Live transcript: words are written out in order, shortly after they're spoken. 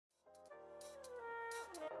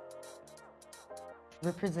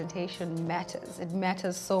Representation matters. It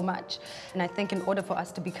matters so much. And I think in order for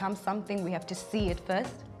us to become something, we have to see it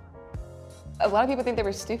first. A lot of people think that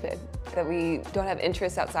we're stupid, that we don't have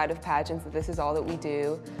interests outside of pageants, that this is all that we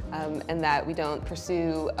do, and that we don't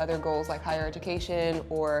pursue other goals like higher education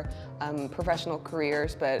or professional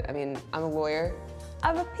careers. But I mean, I'm a lawyer.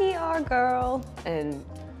 I'm a PR girl. And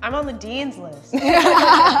I'm on the dean's list.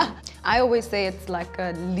 I always say it's like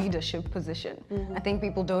a leadership position. I think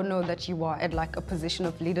people don't know that you are at like a position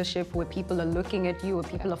of leadership where people are looking at you, where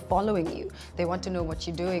people are following you. They want to know what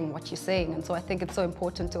you're doing, what you're saying. And so I think it's so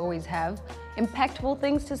important to always have impactful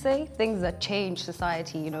things to say, things that change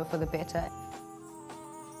society, you know, for the better.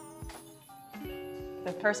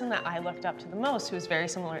 The person that I looked up to the most, who was very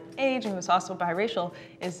similar age and who was also biracial,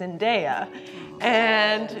 is Zendaya.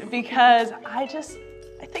 And because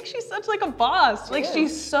I think she's such like a boss. Like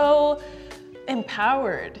she's so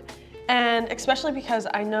empowered. And especially because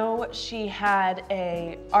I know she had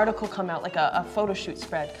an article come out, like a photo shoot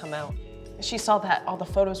spread come out. She saw that all the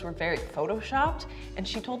photos were very photoshopped and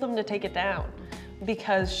she told them to take it down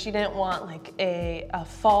because she didn't want like a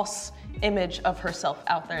false image of herself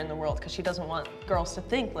out there in the world, because she doesn't want girls to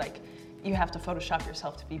think like you have to Photoshop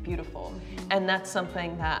yourself to be beautiful. And that's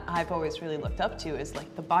something that I've always really looked up to, is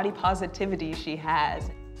like the body positivity she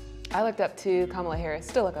has. I looked up to Kamala Harris,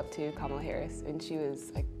 still look up to Kamala Harris, and she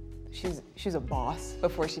was like, she was a boss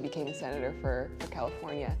before she became a senator for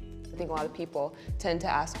California. I think a lot of people tend to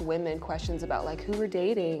ask women questions about like who we're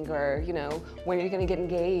dating, or you know, when are you going to get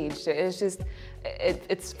engaged. It's just,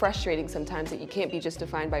 it's frustrating sometimes that you can't be just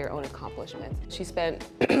defined by your own accomplishments. She spent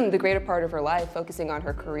the greater part of her life focusing on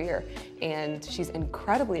her career, and she's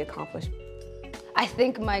incredibly accomplished. I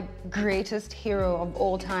think my greatest hero of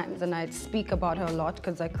all times, and I speak about her a lot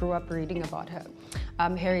because I grew up reading about her,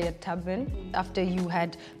 Harriet Tubman. After you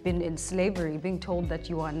had been in slavery, being told that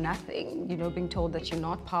you are nothing, you know, being told that you're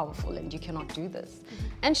not powerful and you cannot do this.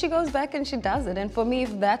 And she goes back and she does it. And for me,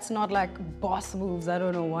 if that's not like boss moves, I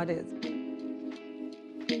don't know what is.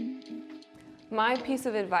 My piece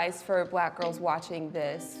of advice for Black girls watching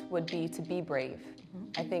this would be to be brave.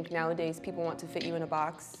 I think nowadays people want to fit you in a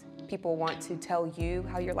box. People want to tell you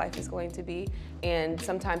how your life is going to be, and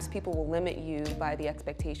sometimes people will limit you by the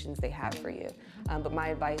expectations they have for you. But my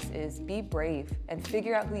advice is be brave and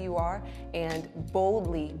figure out who you are and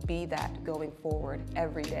boldly be that going forward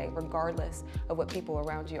every day, regardless of what people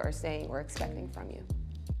around you are saying or expecting from you.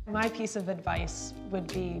 My piece of advice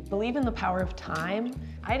would be believe in the power of time.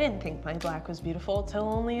 I didn't think my Black was beautiful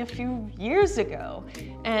till only a few years ago.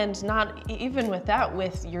 And not even with that,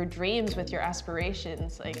 with your dreams, with your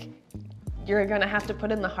aspirations, like you're gonna have to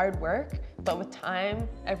put in the hard work, but with time,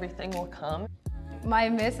 everything will come. My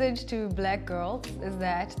message to Black girls is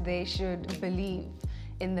that they should believe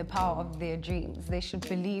in the power of their dreams. They should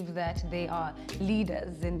believe that they are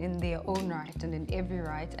leaders in their own right and in every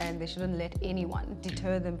right, and they shouldn't let anyone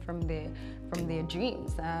deter them from their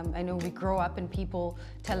dreams. I know we grow up and people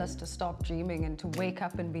tell us to stop dreaming and to wake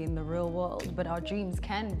up and be in the real world, but our dreams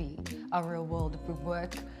can be our real world if we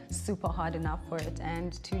work super hard enough for it,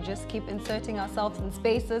 and to just keep inserting ourselves in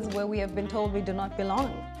spaces where we have been told we do not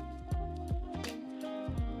belong.